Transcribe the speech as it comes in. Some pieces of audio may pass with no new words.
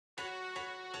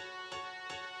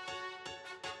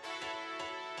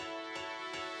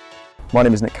My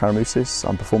name is Nick Karamoussis.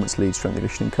 I'm Performance Lead Strength and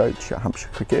Conditioning Coach at Hampshire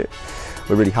Cricket.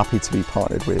 We're really happy to be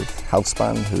partnered with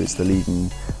Healthspan, who is the leading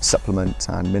supplement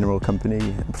and mineral company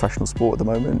in professional sport at the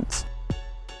moment.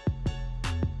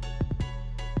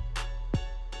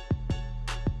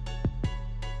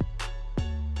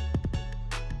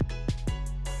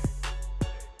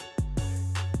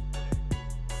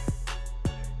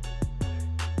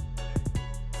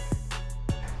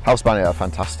 Healthspan are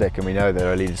fantastic, and we know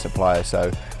they're a leading supplier, so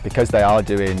because they are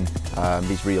doing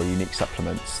these real unique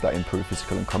supplements that improve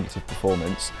physical and cognitive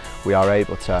performance, we are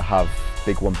able to have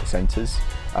big 1%ers,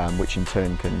 which in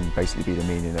turn can basically be the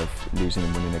meaning of losing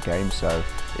and winning a game, so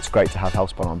it's great to have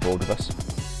Healthspan on board with us.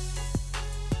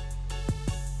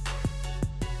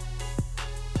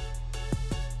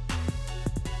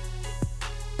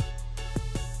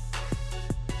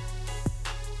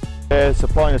 They're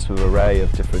supplying us with an array of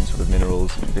different sort of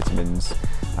minerals and vitamins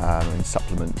and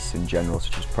supplements in general,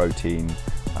 such as protein,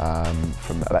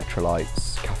 from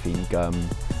electrolytes, caffeine gum,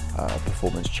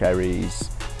 performance cherries.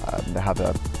 They have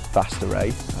a vast array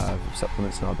of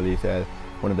supplements, and I believe they're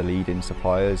one of the leading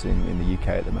suppliers in the UK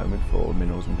at the moment for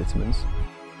minerals and vitamins.